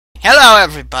Hello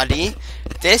everybody,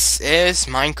 this is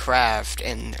Minecraft,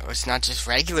 and it's not just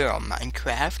regular old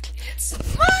Minecraft. It's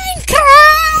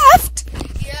Minecraft!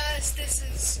 Yes, this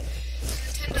is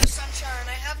Nintendo Sunshine.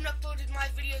 I haven't uploaded my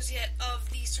videos yet of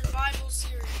the survival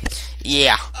series.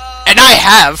 Yeah, and I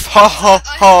have, ho ho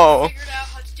I ho. haven't figured out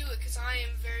how to do it because I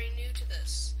am very new to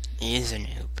this. He's a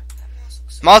noob. I'm also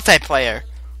so Multiplayer.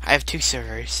 I have 2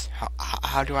 servers.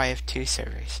 How do I have 2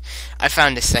 servers? I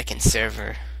found a second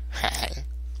server.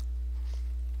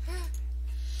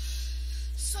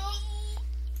 So...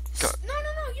 Go. No,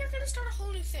 you're gonna start a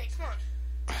whole new thing. Come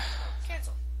on.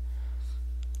 Cancel.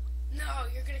 No,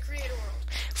 you're gonna create a world.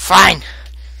 Fine.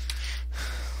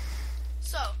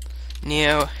 So...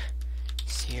 New.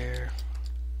 Here.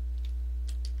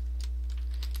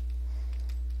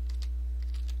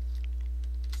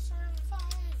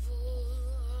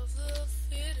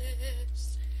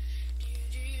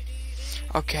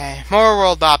 Okay, more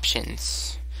world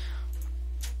options.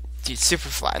 Dude, super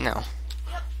flat now.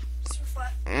 Yep, super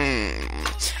flat.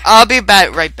 I'll be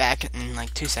right back in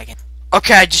like 2 seconds.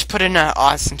 Okay, I just put in an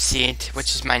awesome seed,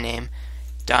 which is my name.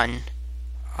 Done.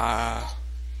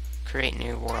 Create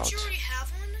new world. Don't you already have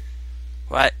one?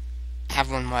 What? Have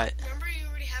one what? Remember you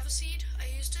already have a seed? I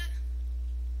used it.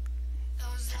 That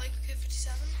was like K57?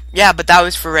 Yeah, but that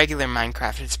was for regular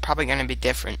Minecraft. It's probably gonna be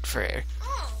different for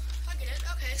Oh, I get it.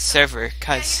 Okay. server, Yeah, he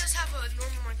cause does have a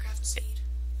normal Minecraft seed.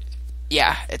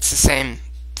 yeah, it's the same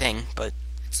thing, but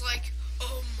It's like,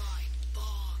 oh my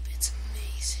Bob, it's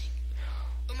amazing.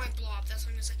 Oh my blob, that's what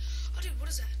I'm gonna say. Oh dude, what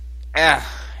is that? yeah,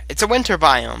 it's a winter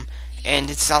biome, and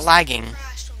it's lagging.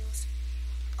 Crashed almost.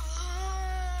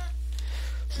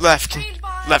 Left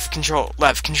control,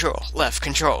 left control, left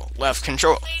control, left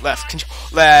control, left control,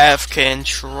 left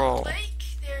control. Lake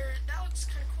there, that looks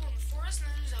kind of cool in the forest,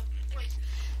 and then there's a, like,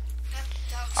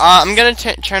 that looks I'm gonna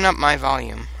turn up my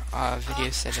volume. Video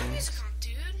turn settings. music on,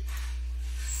 dude.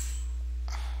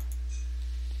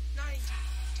 Not indeed.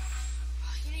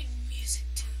 You need music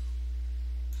too.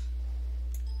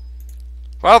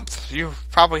 Well, you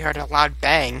probably heard a loud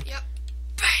bang. Yep.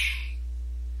 Bang!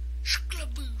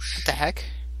 Shklaboosh. What the heck?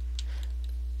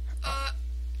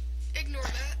 Ignore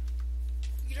that.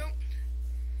 You don't.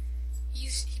 He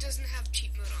doesn't have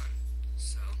cheat mode on,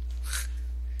 so.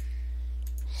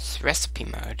 It's recipe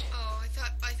mode. Oh, I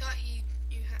thought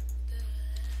you had the.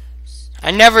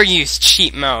 I never use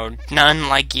cheat mode. None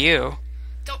like you.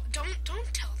 Don't tell them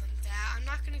that. I'm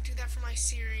not gonna do that for my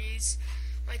series,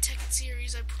 my tekkit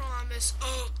series. I promise.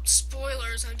 Oh,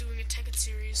 spoilers! I'm doing a tekkit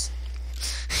series.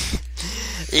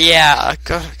 Yeah,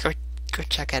 go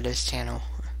check out his channel.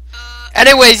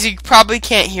 Anyways, you probably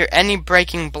can't hear any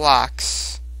breaking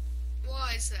blocks.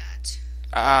 Why is that?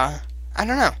 I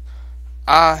don't know.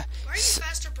 Why are you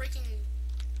faster breaking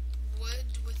wood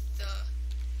with the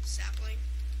sapling?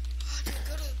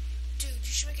 Oh, dude, you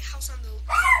should make a house on the.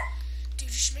 Dude,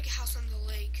 you should make a house on the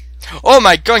lake. Oh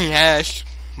my goodness!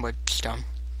 What stone?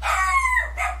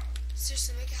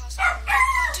 Seriously, make a house on the lake.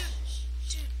 Oh,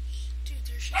 dude,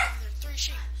 there's sheep over there.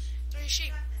 3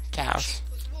 sheep. Cows.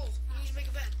 With wool. You need to make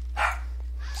a bed.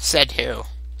 Said who?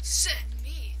 Said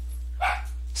me.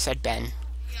 Said Ben.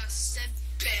 Yeah, said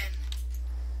Ben.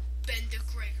 Ben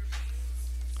DeGregor.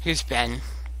 Who's Ben?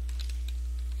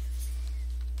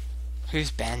 Who's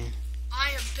Ben? I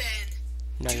am Ben.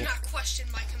 No, Do you're... not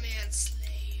question my command,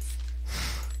 slave.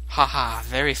 Haha,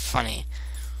 very funny.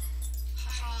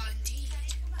 Haha, indeed.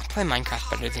 I play Minecraft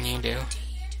better than you do.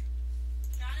 Indeed.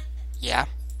 Yeah.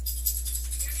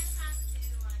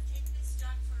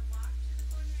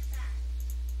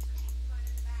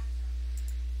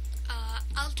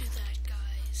 I'll do that,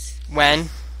 guys. When?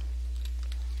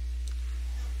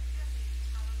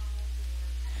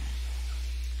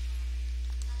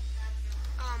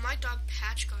 My dog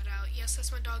Patch got out. Yes,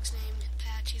 that's my dog's name,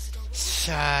 Patch. He's adorable.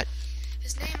 Shut.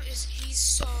 His name is. He's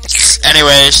so.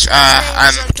 Anyways, His name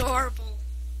is adorable.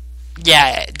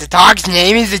 Yeah, the dog's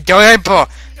name is adorable.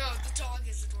 No, the dog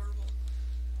is adorable.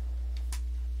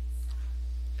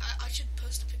 I should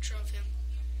post a picture of him.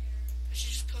 I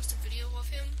should just post a video of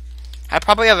him. I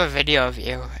probably have a video of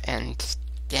you, and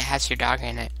it has your dog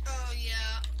in it. Oh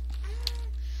yeah.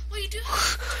 Well, you do. Dude,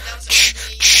 that was amazing.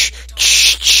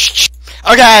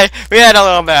 Okay, we had a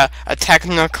little bit of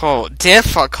technical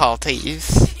difficulties.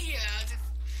 Yeah.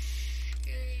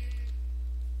 Good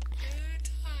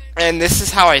time. And this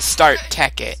is how I start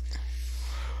tekkit.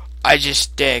 I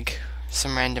just dig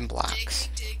some random blocks.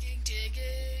 Digging.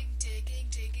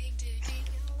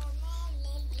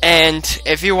 And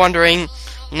if you're wondering,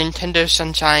 Nintendo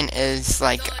Sunshine is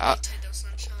like The Nintendo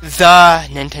Sunshine. the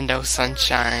Nintendo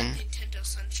Sunshine. Nintendo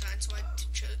Sunshine, so I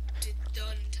did the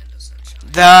Nintendo Sunshine.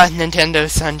 The Nintendo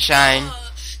Sunshine.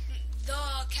 The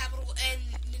capital N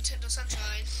Nintendo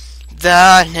Sunshine.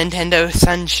 The Nintendo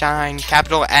Sunshine,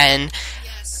 capital N,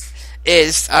 Yes.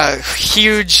 is a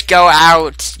huge go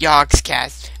out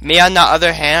Yogscast. Me, on the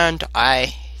other hand,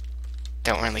 I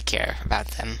don't really care about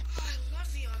them. Oh, I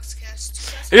love the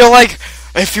Yogscast. You're like,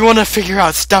 if you want to figure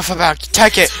out stuff about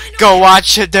Tekkit, go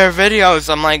watch their videos.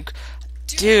 I'm like,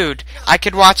 dude, I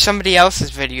could watch somebody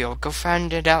else's video. Go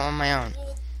find it out on my own.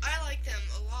 Well, I like them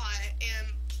a lot, and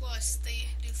plus they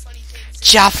do funny things.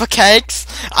 Jaffa cakes?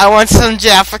 I want some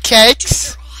Jaffa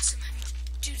cakes. Dude, they're awesome. I mean,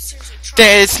 dude, seriously, try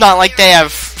It's not like they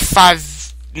have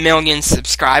 5 million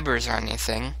subscribers or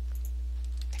anything.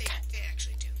 They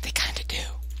actually do. They kinda do.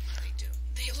 They do.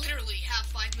 They literally have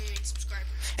 5 million subscribers.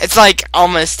 It's like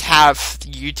almost half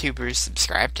YouTubers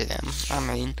subscribe to them. I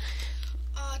mean,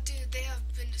 Dude, they have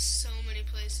been to so many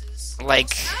places.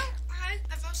 like,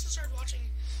 I've also started watching,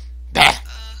 bah,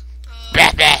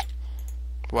 bah, bah.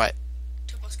 What?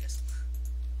 Tobuscus.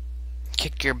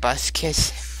 Kick your bus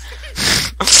kiss?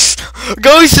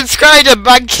 Go subscribe to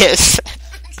Bug Kiss.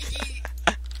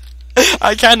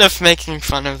 I'm kind of making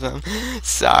fun of them.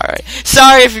 Sorry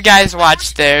if you guys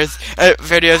watch their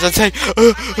videos and say,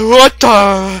 what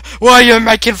the? Why are you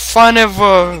making fun of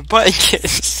Bug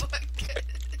Kiss?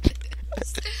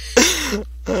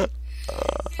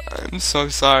 I'm so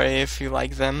sorry if you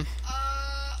like them.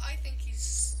 I think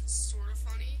he's sort of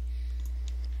funny.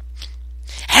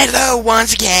 Hello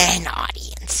once again,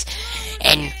 audience.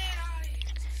 And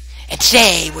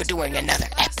today we're doing another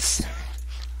episode.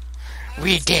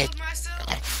 We did.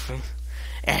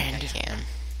 And can.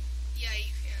 Yeah,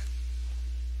 you can.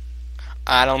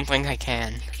 I don't think I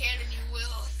can. You can and you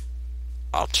will.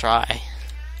 I'll try.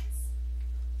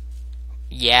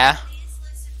 Yeah. Please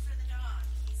listen for the dog.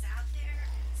 He's out there.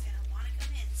 He's gonna want to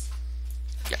come in.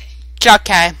 Okay.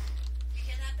 Okay. You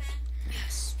hear that, Ben?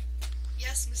 Yes.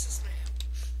 Yes, Mrs. Lamb.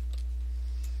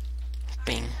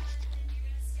 Bing. Then you're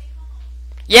gonna stay home.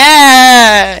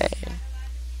 Yay!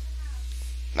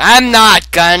 I'm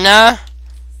not gonna. Of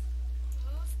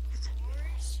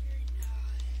course you're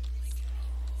not. Like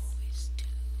I always do.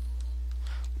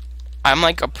 I'm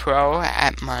like a pro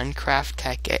at Minecraft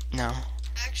Tekkit. No.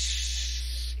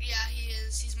 Actually, yeah, he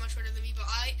is. He's much better than me, but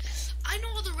I know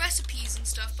all the recipes and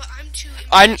stuff, but I'm too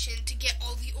I'm- impatient to get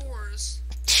all the ores.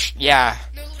 Yeah.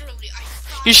 No, literally, I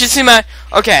find... You should see my.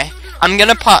 Okay. No, I'm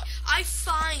gonna pop. I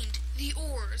find the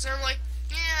ores, and I'm like,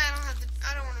 yeah,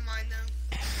 I don't want to mine them.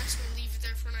 I'm just gonna leave it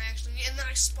there for when I actually need, and then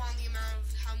I spawn the amount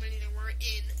of how many there were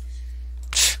in.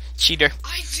 Cheater.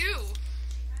 I do,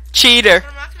 Cheater. but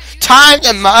I'm not gonna do Time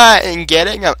to mine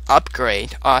getting an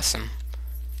upgrade. Awesome.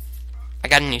 I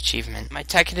got a new achievement. My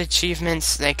Tekkit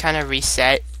achievements, they kind of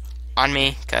reset on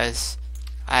me because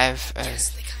I've. that. Yes,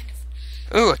 they kind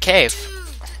of. Ooh, a cave.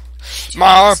 Dude,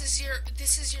 More.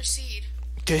 this is your seed.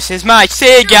 This is my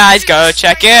seed, guys. Go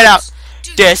check it out.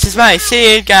 Dude, This is my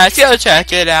seed, guys. Go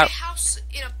check it I out. made a house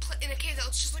in a cave that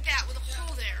looks just like that with a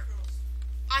hole there.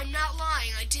 I'm not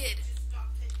lying. I did.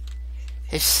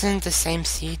 Isn't the same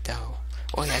seed though?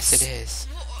 Oh yes, it is.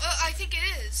 Well, I think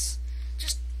it is.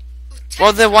 Just.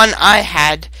 Well, the one I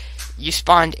had, you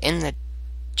spawned in the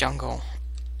jungle.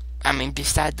 I mean,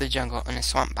 beside the jungle in a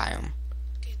swamp biome.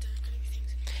 Dude, there's gonna be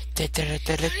things in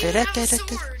I don't even have a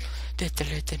sword.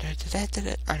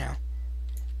 I know.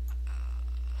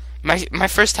 My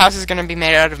first house is gonna be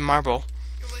made out of marble.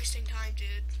 You're wasting time, dude.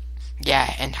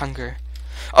 Yeah, and hunger.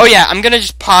 Oh yeah, I'm gonna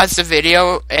just pause the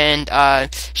video and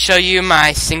show you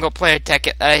my single player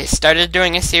Tekkit that I started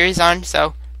doing a series on.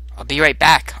 So I'll be right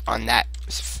back on that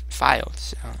file.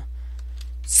 So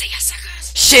See ya,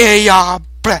 suckers. see ya,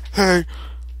 hey.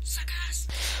 Suckers.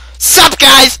 Sup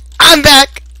guys, I'm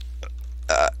back.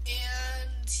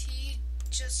 And he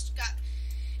just got.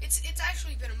 It's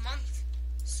actually been a month.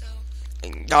 So.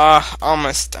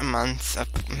 Almost a month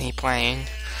of me playing.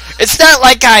 It's not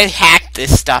like I hacked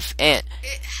this stuff in.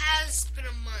 It has been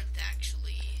a month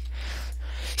actually.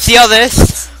 See all this?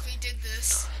 Since we did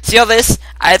this. See all this?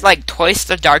 I had like twice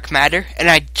the dark matter, and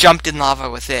I jumped in lava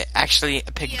with it. Actually,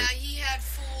 a pig. Yeah, he had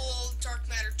full dark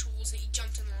matter tools and he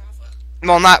jumped in the lava.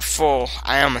 Well, not full.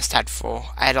 I almost had full.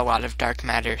 I had a lot of dark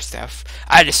matter stuff.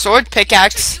 I had a sword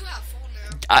pickaxe. You have full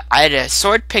now. I had a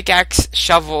sword pickaxe,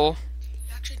 shovel.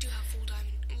 You actually do have full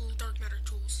dark matter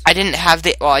tools. I didn't have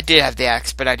the. Well, I did have the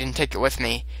axe, but I didn't take it with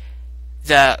me.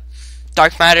 The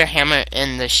dark matter hammer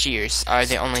and the shears are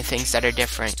the only things that are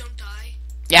different. Don't die.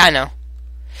 Yeah, I know.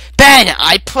 Ben,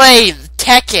 I play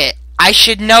Tekkit. I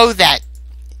should know that.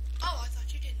 Oh, I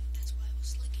thought you didn't. That's why I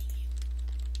was licking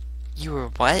you. You were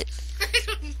what? I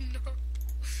don't know.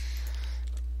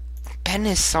 Ben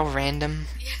is so random.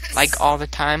 Yes. Like all the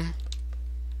time.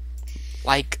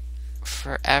 like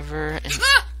forever. And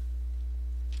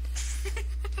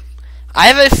I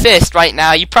have a fist right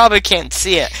now. You probably can't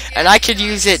see it, and I could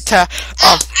use it to. Ow!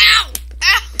 Ow!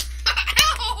 Ow!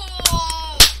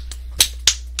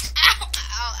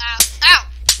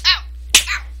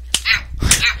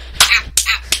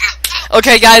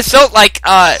 Okay, guys, don't Oh,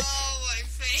 my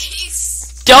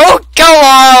face. don't go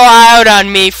all out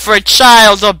on me for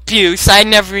child abuse. I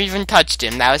never even touched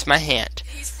him. That was my hand.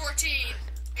 He's 14,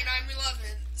 and I'm 11,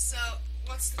 so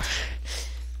what's the...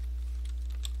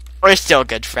 We're still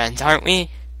good friends, aren't we?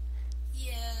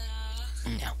 Yeah.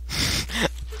 No.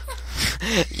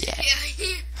 Yeah.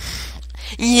 Yeah.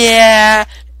 Yeah.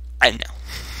 I know.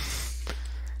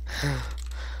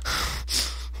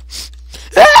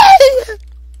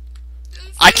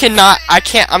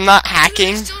 I'm not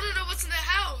hacking. Dude, I still don't know what's in the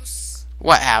house.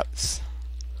 What house?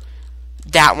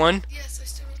 That one? Yes, I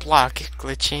still don't know. Block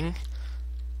glitching.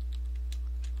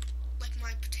 Like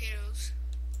my potatoes.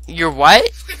 Your what?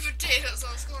 My potatoes.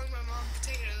 I was calling my mom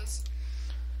potatoes.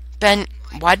 Ben,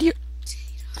 why do you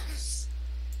Potatoes.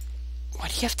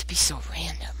 have to be so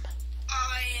random?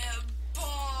 I am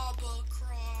Baba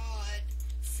Cron.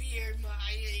 Fear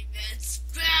my immense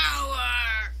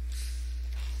power.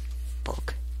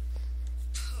 Book.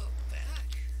 Oh, back.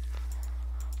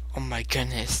 Oh my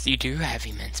goodness, you do have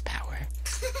immense power.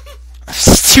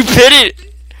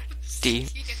 Stupidity. Yeah.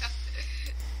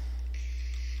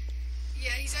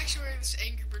 Yeah, he's actually wearing this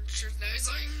Angry Bird shirt now. He's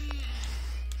like...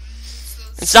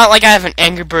 It's not like I have an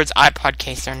Angry Birds iPod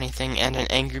case or anything, and an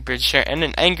Angry Birds shirt, and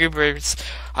an Angry Birds...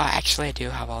 actually, I do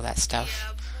have all that stuff.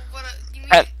 Yeah, what, you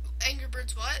mean Angry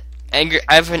Birds what? I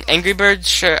have an Angry Birds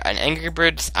shirt, an Angry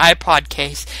Birds iPod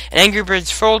case, an Angry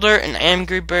Birds folder, an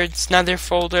Angry Birds another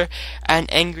folder, an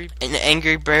Angry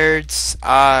Birds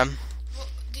Well,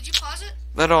 did you pause it?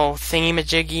 little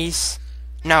thingy-majiggies.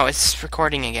 No, it's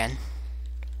recording again.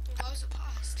 Well, why was it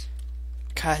paused?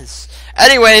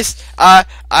 Anyways, I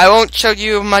won't show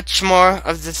you much more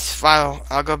of this file.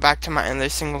 I'll go back to my other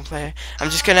single player. I'm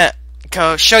just gonna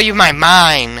go show you my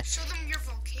mine. Show them your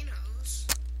volcanoes.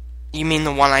 You mean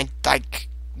the one I, like,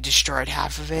 destroyed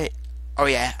half of it? Oh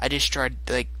yeah, I destroyed,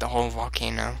 like, the whole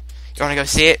volcano. You wanna go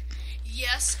see it?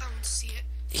 Yes, I want to see it.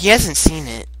 He hasn't seen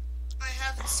it. I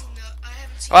haven't seen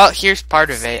Well, here's part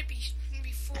of it.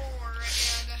 Before,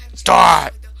 and I haven't seen Stop!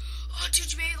 it. Oh,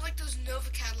 dude, you made like those Nova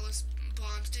Catalyst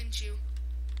bombs, didn't you?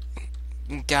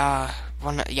 Yeah,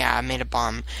 I made a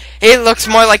bomb. It looks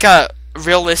more like a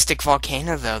realistic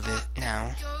volcano, though,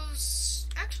 now.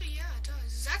 Actually, yeah, it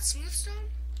does. Is that smooth stone?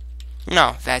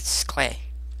 No, that's clay.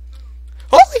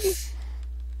 Holy!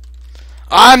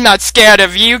 I'm not scared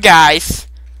of you guys.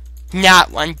 Not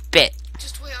one bit.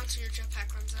 Just wait until your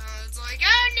jetpack runs out. It's like,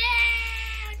 oh no!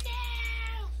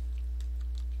 No!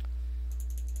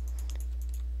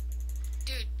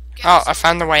 Dude, get Oh, this. I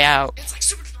found the way out. It's like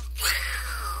super.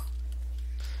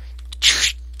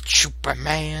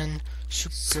 Superman.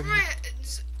 Superman.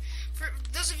 For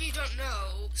those of you who don't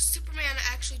know, Superman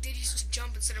actually did used to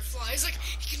jump instead of fly. He's like,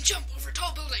 he can jump over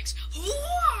tall buildings.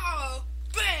 Whoa!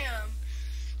 Bam!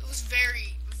 It was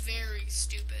very, very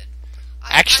stupid.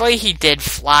 Actually, he did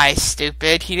fly,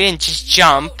 stupid. He didn't just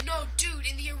jump. No, dude.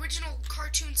 In the original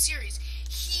cartoon series,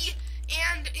 he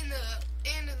and in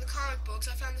the comic books,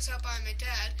 I found this out by my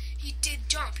dad. He did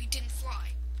jump. He didn't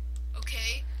fly.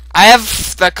 Okay. I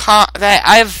have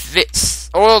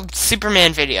old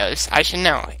Superman videos. I should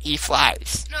know. He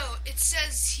flies. No, it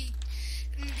says he.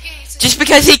 In the beginning, it says Just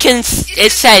because he can,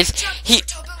 it says he.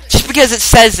 Just because it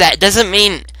says that doesn't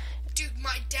mean. Dude,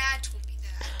 my dad told me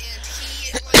that, and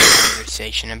he like.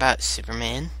 Conversation about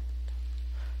Superman.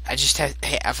 I just hit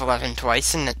F11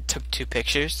 twice and it took 2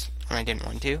 pictures when I didn't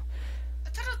want to. I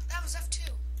thought that was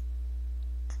F2.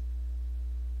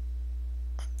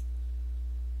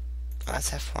 Oh,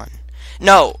 that's F1.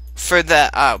 No, for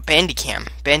the Bandicam.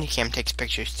 Bandicam takes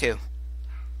pictures too.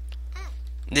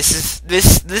 This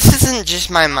isn't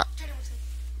just my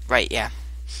right, yeah.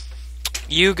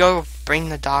 You go bring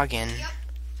the dog in. Yep.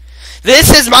 This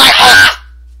is my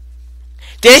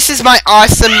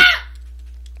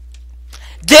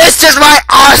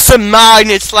awesome mine.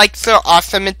 It's like so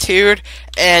awesome, dude.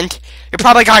 And you're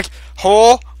probably like,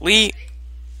 holy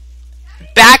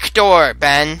backdoor,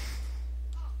 Ben.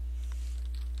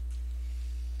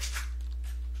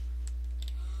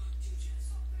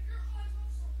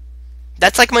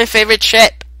 That's like my favorite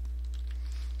chip.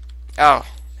 Oh,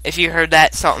 if you heard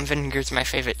that, salt and vinegar's my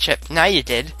favorite chip. Now you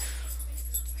did.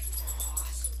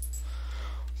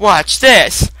 Watch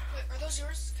this. Wait, are those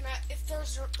yours? If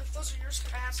those are yours,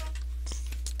 can I have some?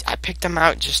 I picked them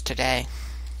out just today.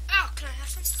 Oh, can I have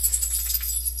some?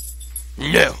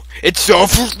 No, it's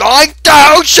over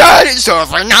 9,000! It's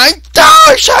over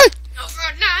 9,000!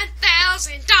 Over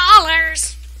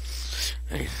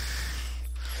 $9,000.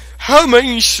 How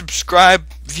many subscribe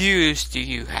views do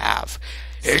you have?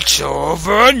 It's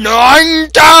over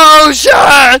 9,000!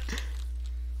 I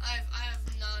have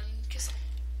none, because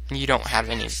You don't have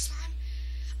any. I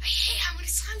hate how many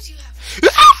slimes you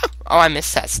have. Oh, I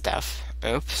missed that stuff.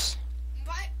 Oops.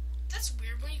 What? That's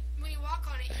weird. When you walk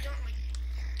on it, you don't, like,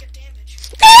 get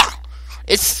damaged.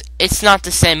 It's not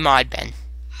the same mod, Ben.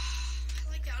 I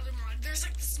like the other mod. There's,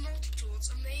 like, this multi-tool. It's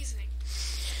amazing.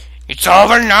 It's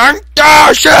over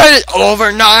 9,000!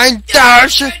 Over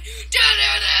 9,000!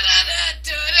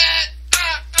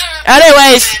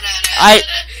 Anyways,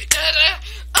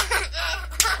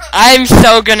 I'm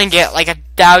so gonna get like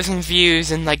 1,000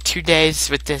 views in like 2 days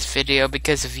with this video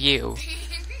because of you.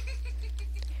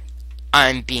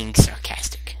 I'm being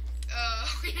sarcastic.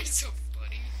 You're so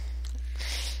funny.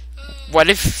 What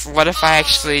if I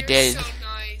actually you're did? So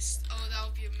nice. Oh, that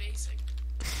would be amazing.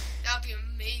 That would be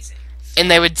amazing. And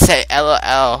they would say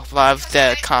LOL, love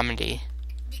the comedy.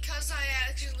 Because I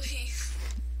actually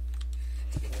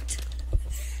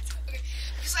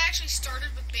because I actually started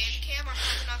with Bandcam, I'm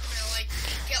probably not gonna like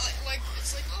get like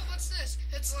it's like, oh, what's this?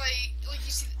 It's like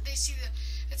you see they see the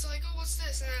it's like, oh, what's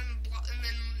this? And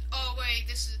then oh wait,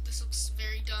 this looks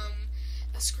very dumb.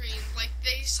 The screen, like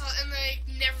they saw and they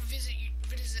never visited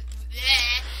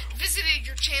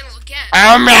your channel again.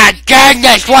 Oh my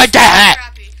goodness, what the heck?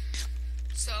 Crappy.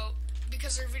 So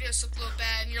because their videos look a little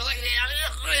bad, and you're like,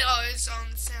 oh, it's the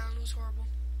sound was horrible,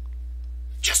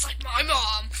 just like my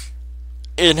mom.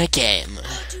 In a game,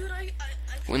 Dude,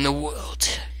 when the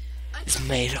world is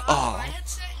made all my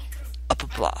headset, up a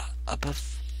blah, up a dude,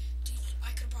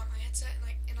 I could have brought my headset,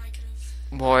 and I could have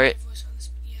more voice on this,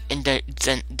 yeah, and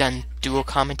done dual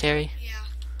commentary yeah,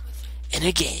 with you. in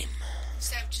a game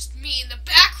Instead of just me in the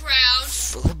background.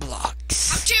 full of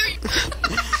blocks. How dare you?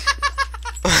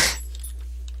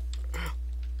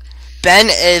 Ben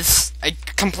is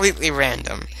completely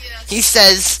random. Yes. He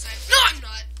says, No, I'm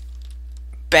not.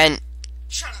 Ben,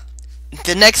 Shut up.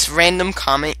 the next random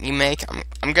comment you make,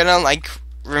 I'm gonna like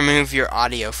remove your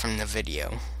audio from the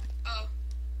video. Oh.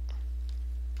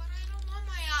 But I don't want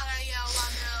my audio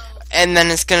on those. And then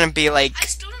it's gonna be like, I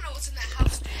still don't know what's in that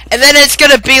house. and then it's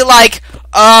gonna be like,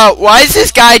 why is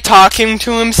this guy talking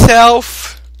to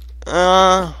himself?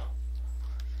 I'll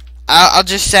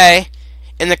just say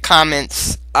in the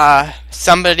comments,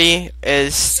 somebody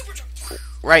is Super jump.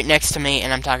 right next to me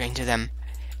and I'm talking to them.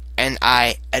 And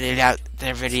I edit out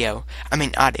their video. I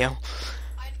mean audio.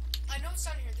 I know it's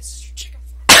down here. This is your chicken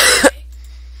farm. Okay?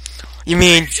 You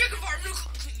mean Your chicken farm. No,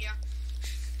 yeah.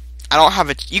 I don't have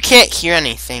a... You can't hear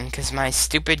anything because my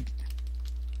stupid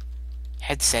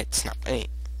headset's not... Wait.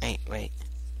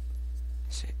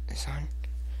 Is it this on?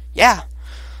 Yeah.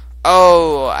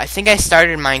 Oh, I think I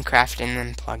started Minecraft and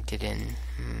then plugged it in.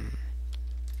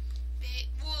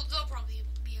 Well, they'll probably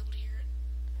be able to hear it.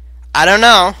 I don't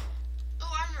know.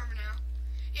 Oh, I remember now.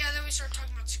 Yeah, then we started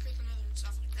talking about Screw the Nether and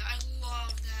stuff like that. I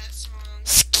love that song.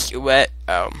 Screw.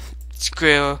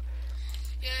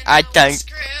 Yeah, I no, don't...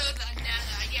 Screw the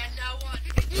Nether. Yeah, no one.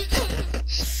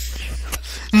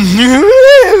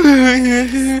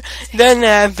 The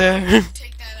Nether.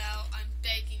 Take that out. I'm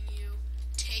begging you.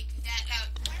 Take that out.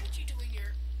 Why aren't you doing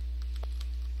your...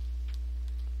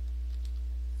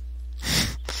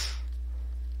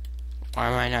 Why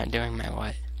am I not doing my what? You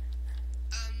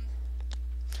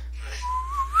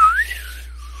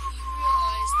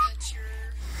realize that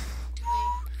you're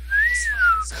doing this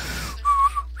files on the other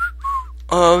file.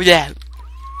 Oh, yeah.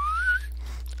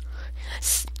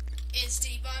 Is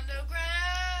deep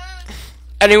underground.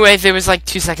 Anyways, it was like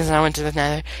 2 seconds and I went to the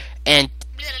Nether and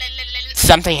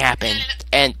something happened.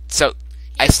 And so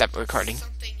I stopped recording.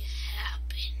 Something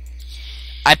happened.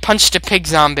 I punched a pig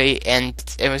zombie and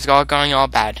it was all going all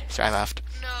bad, so I left.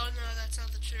 No, that's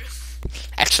not the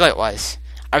truth. Actually, it was.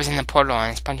 I was in the portal and I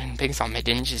was punching a pig zombie.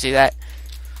 Didn't you see that?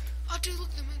 Oh, dude, look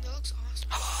at the moon. That looks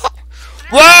awesome.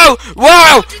 Whoa!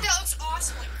 Whoa! Oh, dude, that looks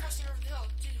awesome. Like crossing over the hill.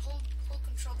 Dude, hold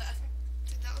control. That.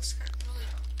 Dude, that looks really cool.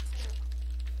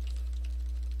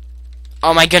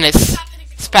 Oh my goodness. Stop hitting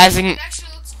control. Spazzing. It actually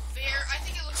looks very. I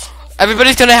think it looks cool.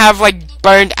 Everybody's gonna have like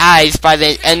burned eyes by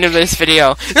the end of this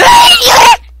video.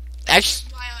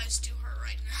 Actually, My eyes do hurt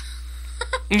right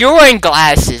now. you're wearing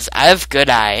glasses. I have good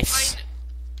eyes.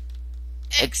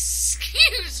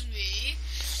 Excuse me.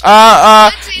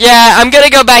 Yeah, I'm gonna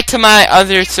go back to my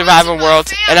other survival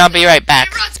world, and I'll be right back.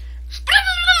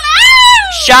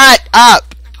 Shut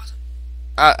up!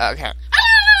 Okay.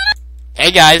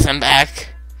 Hey guys, I'm back.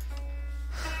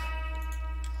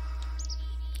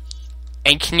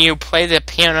 And can you play the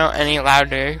piano any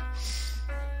louder?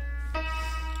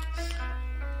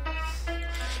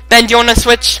 Ben, do you want to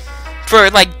switch for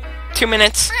like 2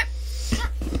 minutes?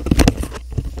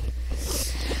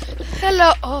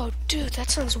 Hello. Oh, dude, that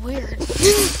sounds weird.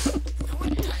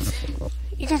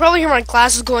 You can probably hear my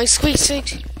glasses going squeak,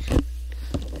 squeak.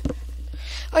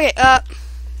 Okay, I'm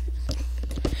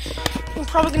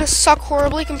probably gonna suck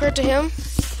horribly compared to him.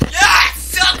 Yeah,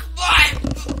 suck my.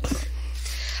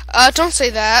 Don't say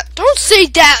that. Don't say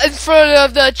that in front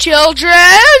of the children!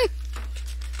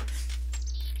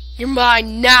 You're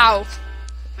mine now.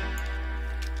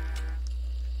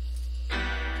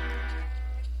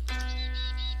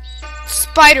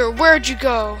 Spider, where'd you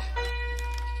go?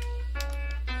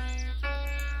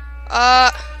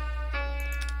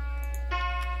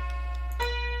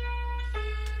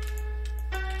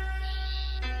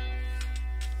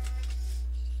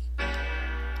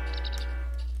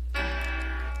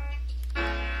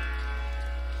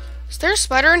 Is there a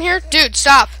spider in here? Dude,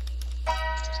 stop.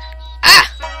 Ah!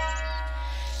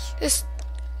 This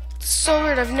is so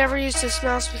weird. I've never used this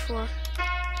mouse before.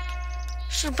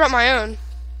 Should have brought my own.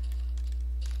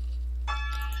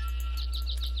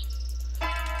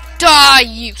 Die,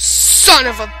 you son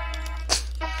of a...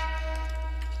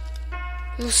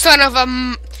 You son of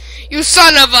a... You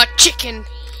son of a chicken.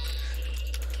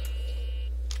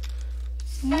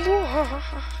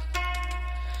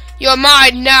 You're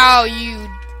mine now, you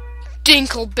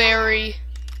Dinkleberry.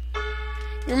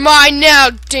 You're mine now,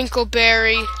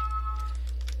 Dinkleberry.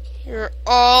 You're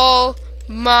all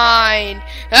mine.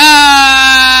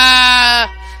 Ah!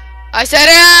 I said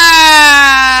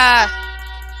ah!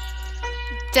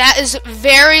 That is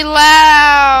very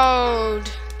loud.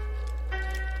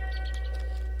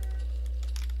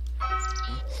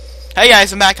 Hey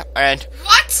guys, I'm back. Alright.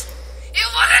 What? It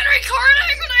wasn't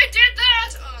recording when I did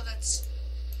that. Oh, that's.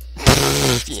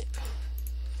 Yeah.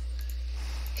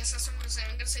 Yes, that's what I'm gonna say.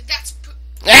 I'm gonna say that's.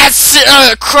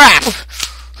 That's crap.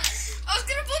 I was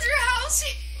gonna build your house.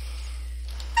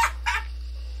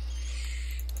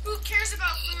 Who cares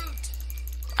about fruit?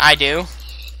 I do.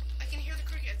 I can hear the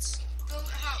crickets. Build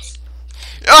a house.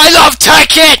 I love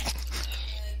tekkit.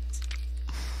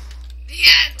 The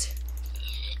end.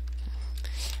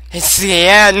 It's the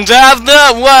end of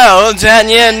the world, and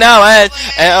you know it.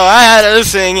 And I had to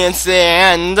sing, it's the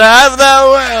end of the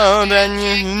world, and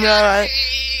you know it.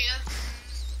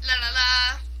 La la la.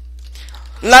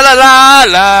 La la la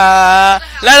la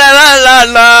la la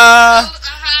la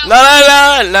la la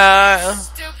la la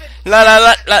Stupid. la la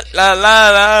la la la la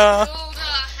la. Build a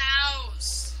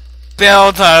house.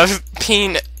 Build a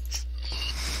peanut.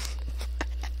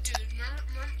 Dude,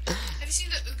 remember? Have you seen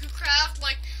the Ugu craft?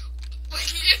 Like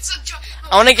it's a job.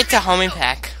 I want to get to homing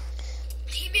pack.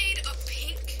 He made a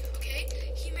pink. Okay.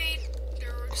 He made.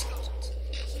 There were skeletons.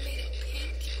 He made it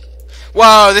pink.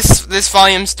 Whoa, this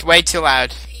volume's way too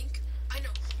loud. Pink. I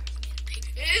know. He made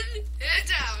it pink. In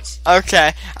and out.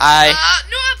 Okay,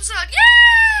 New episode.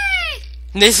 Yay!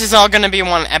 this is all gonna be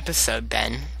one episode,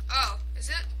 Ben. Oh, is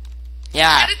it?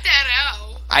 Yeah, Edit that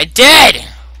out. I did.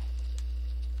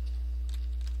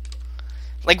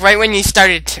 Like right when you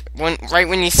started, right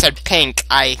when you said pink,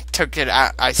 I took it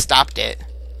out. I stopped it.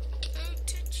 Oh,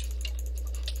 touch.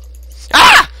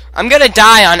 Ah! I'm gonna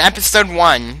die on episode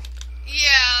 1.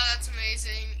 Yeah, that's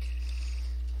amazing.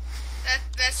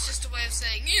 That's just a way of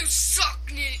saying you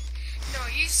suck, No,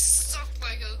 you suck,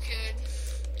 Lego kid.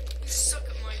 You suck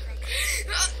at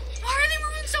Minecraft. Why are they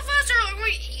moving so fast? They're like,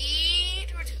 wait,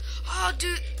 eat or do? Oh,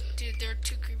 dude, there are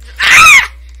two creepers.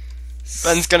 Ah!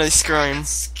 Ben's gonna scream. That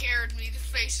scared me. The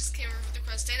face just came over the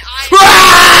crest, and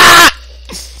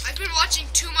I've been watching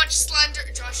too much Slender.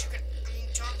 John,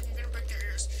 you're gonna break their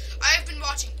ears. I have been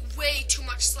watching way too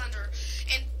much Slender,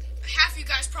 and half you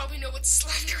guys probably know what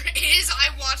Slender is. I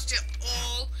watched it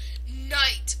all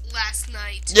night last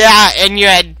night. Yeah, and you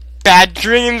had bad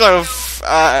dreams of,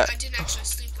 I didn't actually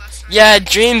sleep last night. yeah,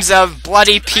 dreams of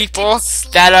bloody people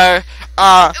that are,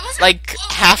 like,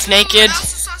 half naked. I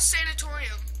also saw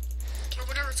Sanatorium, or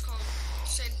whatever it's called.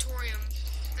 Sanatorium.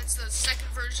 That's the second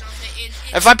version of it.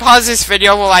 If I pause this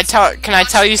video, can I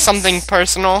tell you something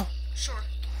personal? Sure.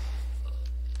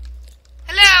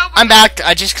 Hello. I'm back.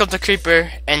 I just killed the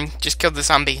creeper and just killed the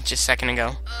zombie just a second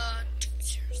ago. Dude,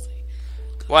 seriously.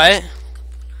 What?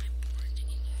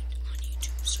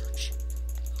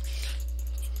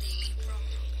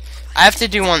 I have to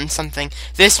do something.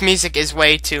 This music is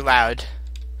way too loud.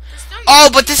 Oh,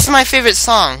 but this is my favorite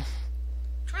song.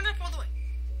 Turn it up all the way.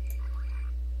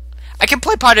 I can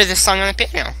play part of this song on the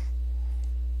piano.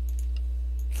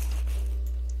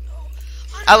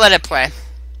 I'll let it play.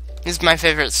 This is my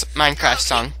favorite Minecraft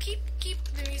song. Keep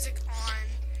the music on.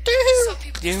 some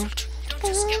people just don't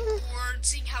just get bored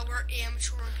seeing how we're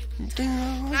amateur and people do.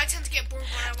 And I tend to get bored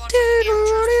when I watch amateurs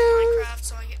play Minecraft,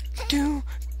 so I get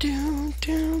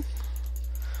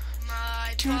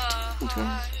my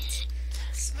butt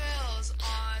smells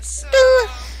awesome.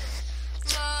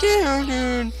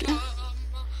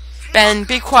 Ben,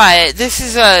 be quiet. This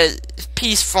is a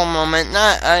peaceful moment,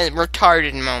 not a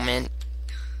retarded moment.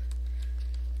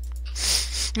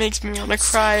 Makes me want to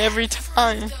cry every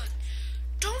time.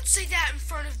 Don't say that in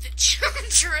front of the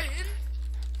children.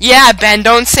 Yeah, Ben,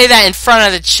 don't say that in front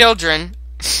of the children.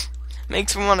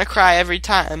 Makes me want to cry every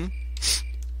time.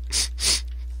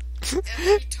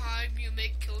 Every time you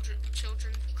make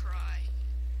children cry.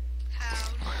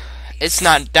 How nice. It's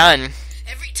not done.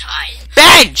 Every time.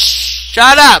 Ben,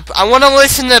 shut up! I want to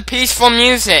listen to peaceful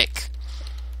music.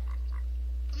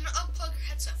 I'm gonna unplug your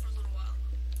headset for a little while.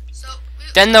 So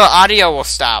Then the audio will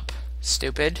stop.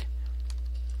 Stupid.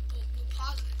 we'll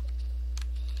pause it.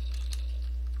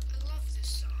 I love this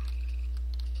song.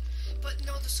 But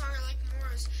no, the song I like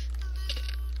more is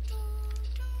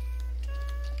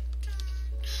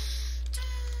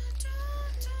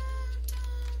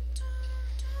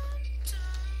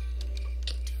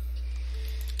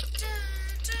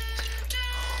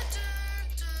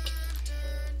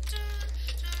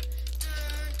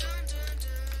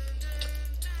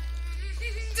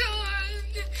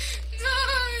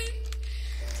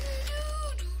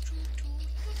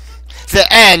The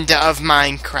end of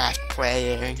Minecraft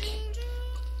playing.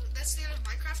 That's the end of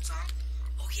Minecraft song?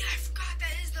 Oh yeah, I forgot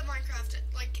that is the Minecraft,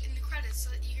 like, in the credits, so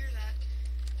that you hear that.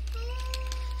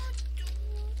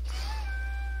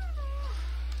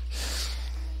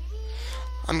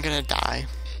 I'm gonna die.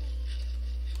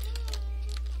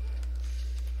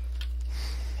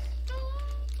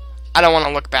 I don't want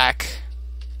to look back.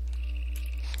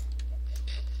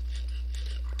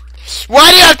 Why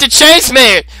do you have to chase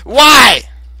me? Why?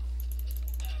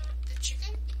 The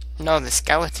chicken? No, the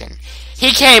skeleton.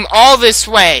 He came all this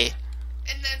way.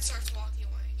 And then starts walking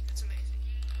away. That's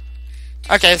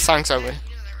amazing. Okay, the song's over. You know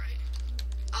that, right?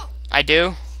 Oh, I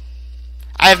do.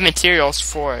 I have materials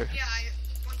for it. yeah,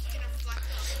 like you can have a black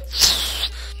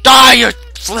belt. Die, you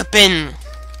flippin'.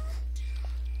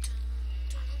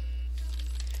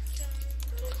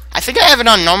 I think I have it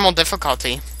on normal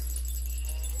difficulty.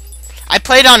 I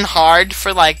played on hard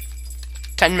for like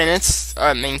 10 minutes, or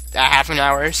I mean, half an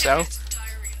hour or so. It's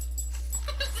diarrhea.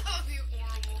 That would be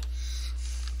horrible.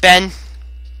 Ben,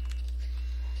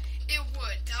 It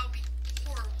would. That would be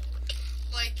horrible.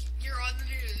 Like, you're on the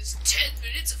news, 10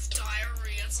 minutes of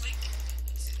diarrhea. It's like,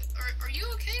 are you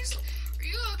okay? Are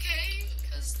you okay?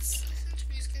 Because this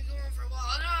interview's gonna go on for a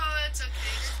while. No, it's okay.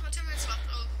 There's about 10 minutes left.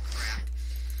 Oh,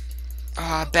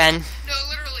 crap. Ben, No,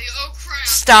 literally, oh, crap.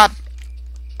 stop.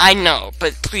 I know,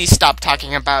 but please stop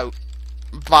talking about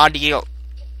body Well,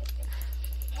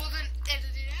 then edit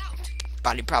it out.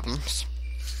 body problems.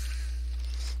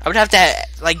 I would have to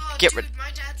like Oh, get dude, rid.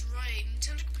 my dad's right.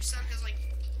 Nintendo Percent has, like,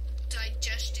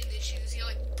 digestion issues. He,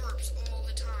 like, burps all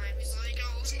the time. He's like,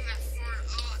 oh, listen to that fart.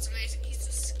 Oh, it's amazing. He's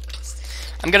disgusting.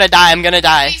 I'm gonna die. I'm gonna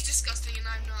die. He's disgusting, and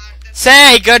I'm not. That's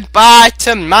Say goodbye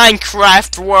to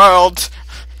Minecraft world.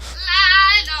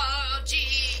 Lilo,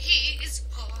 jeez,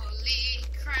 holy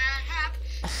crap,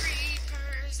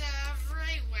 creepers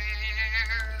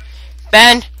everywhere.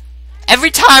 Ben,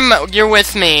 every time you're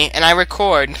with me and I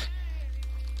record.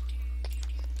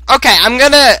 Okay, I'm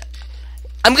gonna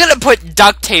put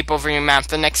duct tape over your mouth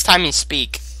the next time you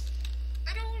speak.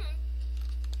 I don't wanna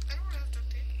have duct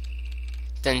tape.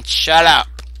 Then shut up.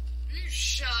 You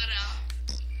shut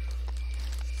up.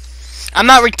 I'm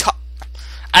not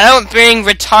I don't bring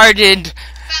retarded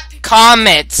Fat people.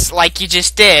 comments like you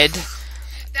just did.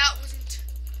 That wasn't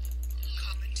a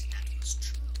comment. That was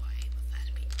true. I am a fat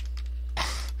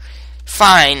people.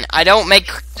 Fine, I don't make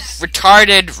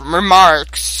retarded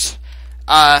remarks.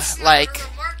 It's not Like, a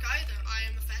remark either. I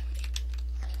am a fat people.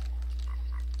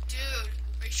 Dude,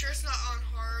 are you sure it's not on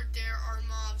hard? There are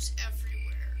mobs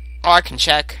everywhere. oh, I can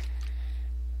check.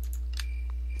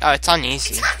 Oh, it's on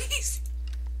easy. It's not easy.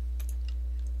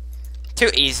 Too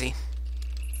easy.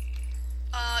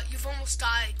 You've almost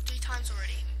died 3 times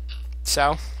already.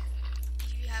 So?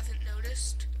 You haven't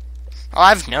noticed? Oh,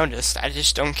 I've noticed. I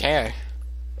just don't care.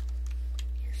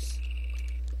 You're strange.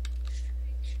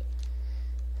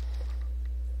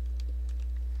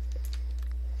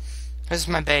 This is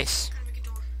my base. Gotta make a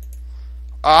door.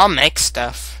 Oh, I'll make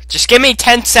stuff. Just give me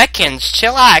 10 seconds.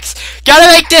 Chillax. Gotta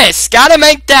make this. Gotta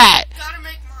make that. Gotta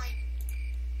make mine.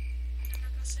 I'm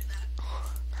not gonna say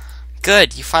that.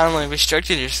 Good. You finally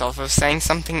restricted yourself of saying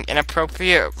something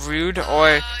inappropriate, rude,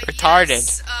 or retarded.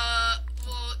 Yes,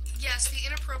 well, yes, the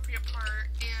inappropriate part,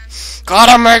 and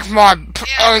Gotta make my.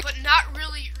 Yeah, but not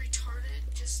really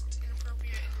retarded, just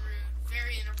inappropriate and rude.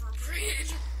 Very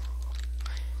inappropriate.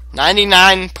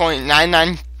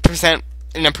 99.99%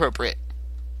 inappropriate.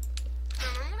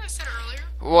 Remember what I said earlier?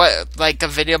 What, like a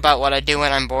video about what I do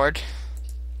when I'm bored?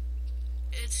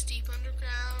 It's deep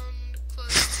underground,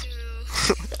 close to...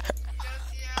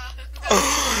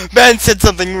 yeah. Ben said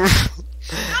something. No,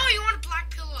 you want a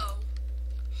black pillow.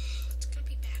 It's gonna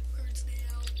be backwards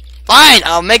now. Fine,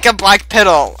 I'll make a black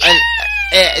pillow and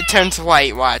it turns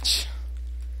white. Watch.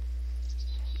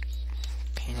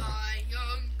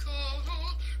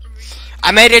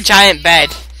 I made a giant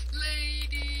bed.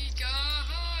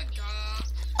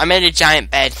 I made a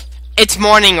giant bed. It's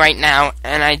morning right now,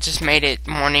 and I just made it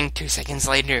morning 2 seconds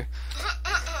later.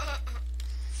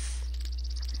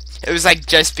 It was like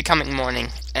just becoming morning,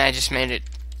 and I just made it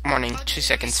morning 2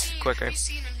 seconds quicker. Have you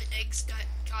seen an Egg's Guide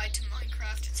to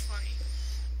Minecraft? It's funny.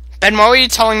 Ben, what were you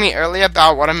telling me earlier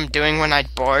about what I'm doing when I'm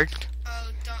bored? You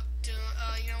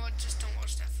know what? Just don't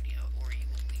watch that video, or you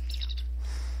will beat me up.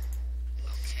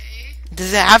 Okay.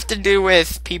 Does it have to do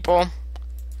with people? It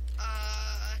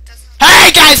doesn't.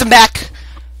 Hey guys, I'm back!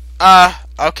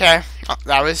 Okay. Oh,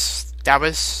 that was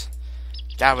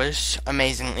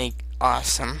amazingly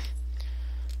awesome.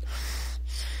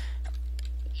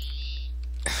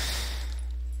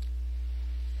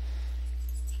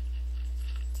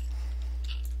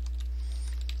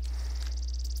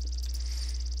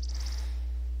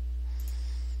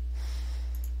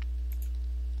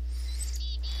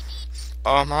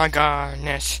 Oh my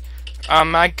goodness. Oh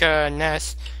my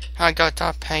goodness. I got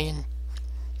the pain.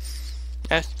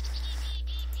 Yes.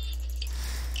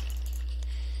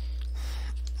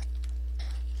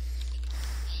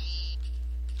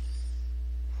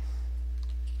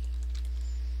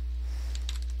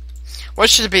 What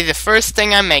should be the first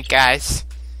thing I make, guys?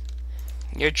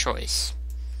 Your choice.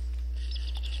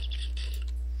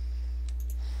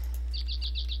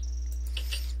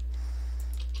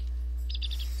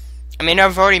 I mean,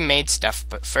 I've already made stuff,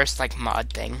 but first, like,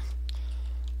 mod thing.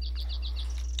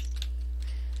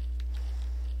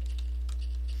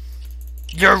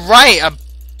 You're right,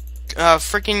 a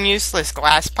freaking useless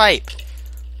glass pipe.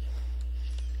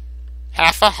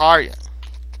 Half a heart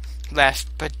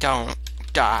left, but don't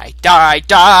die, die,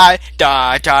 die,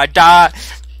 die, die, die.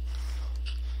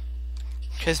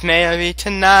 'Cause maybe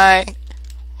tonight,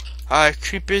 our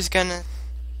creeper's gonna...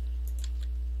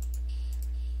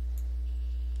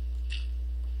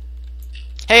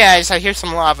 Hey guys, I hear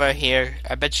some lava here.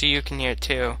 I bet you can hear it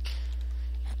too.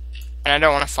 And I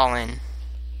don't want to fall in.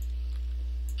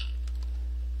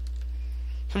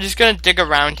 I'm just gonna dig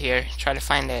around here, try to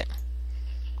find it.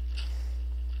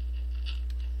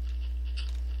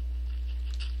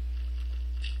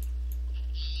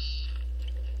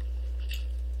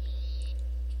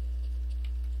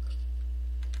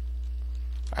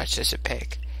 Oh, it's just a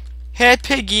pig. Hey,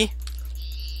 piggy!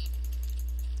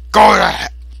 Go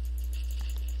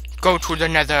to the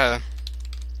nether.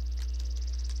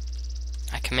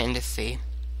 I command to see.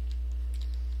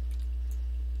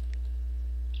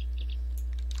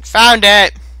 Found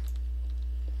it!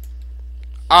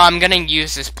 Oh, I'm gonna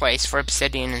use this place for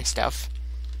obsidian and stuff.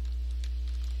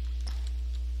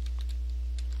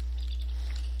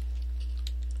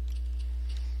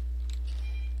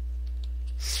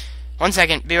 One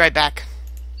second, be right back.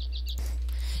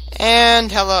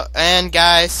 And hello, and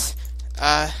guys,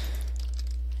 oh,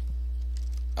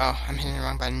 I'm hitting the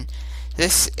wrong button.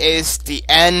 This is the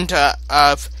end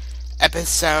of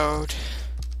episode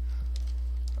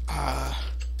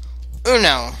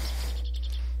Uno.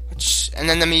 And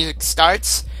then the music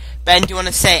starts. Ben, do you want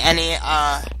to say any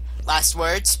last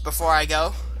words before I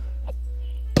go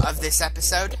of this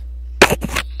episode? Do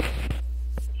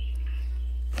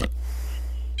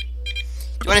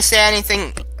you want to say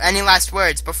anything, any last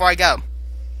words before I go?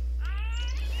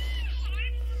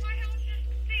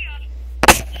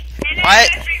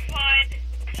 What? Everyone.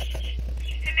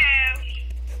 Hello.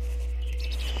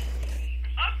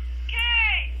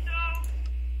 Okay,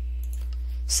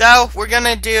 So we're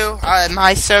gonna do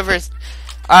my servers,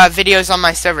 videos on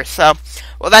my server. So,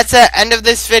 well, that's the end of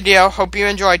this video. Hope you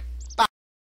enjoyed.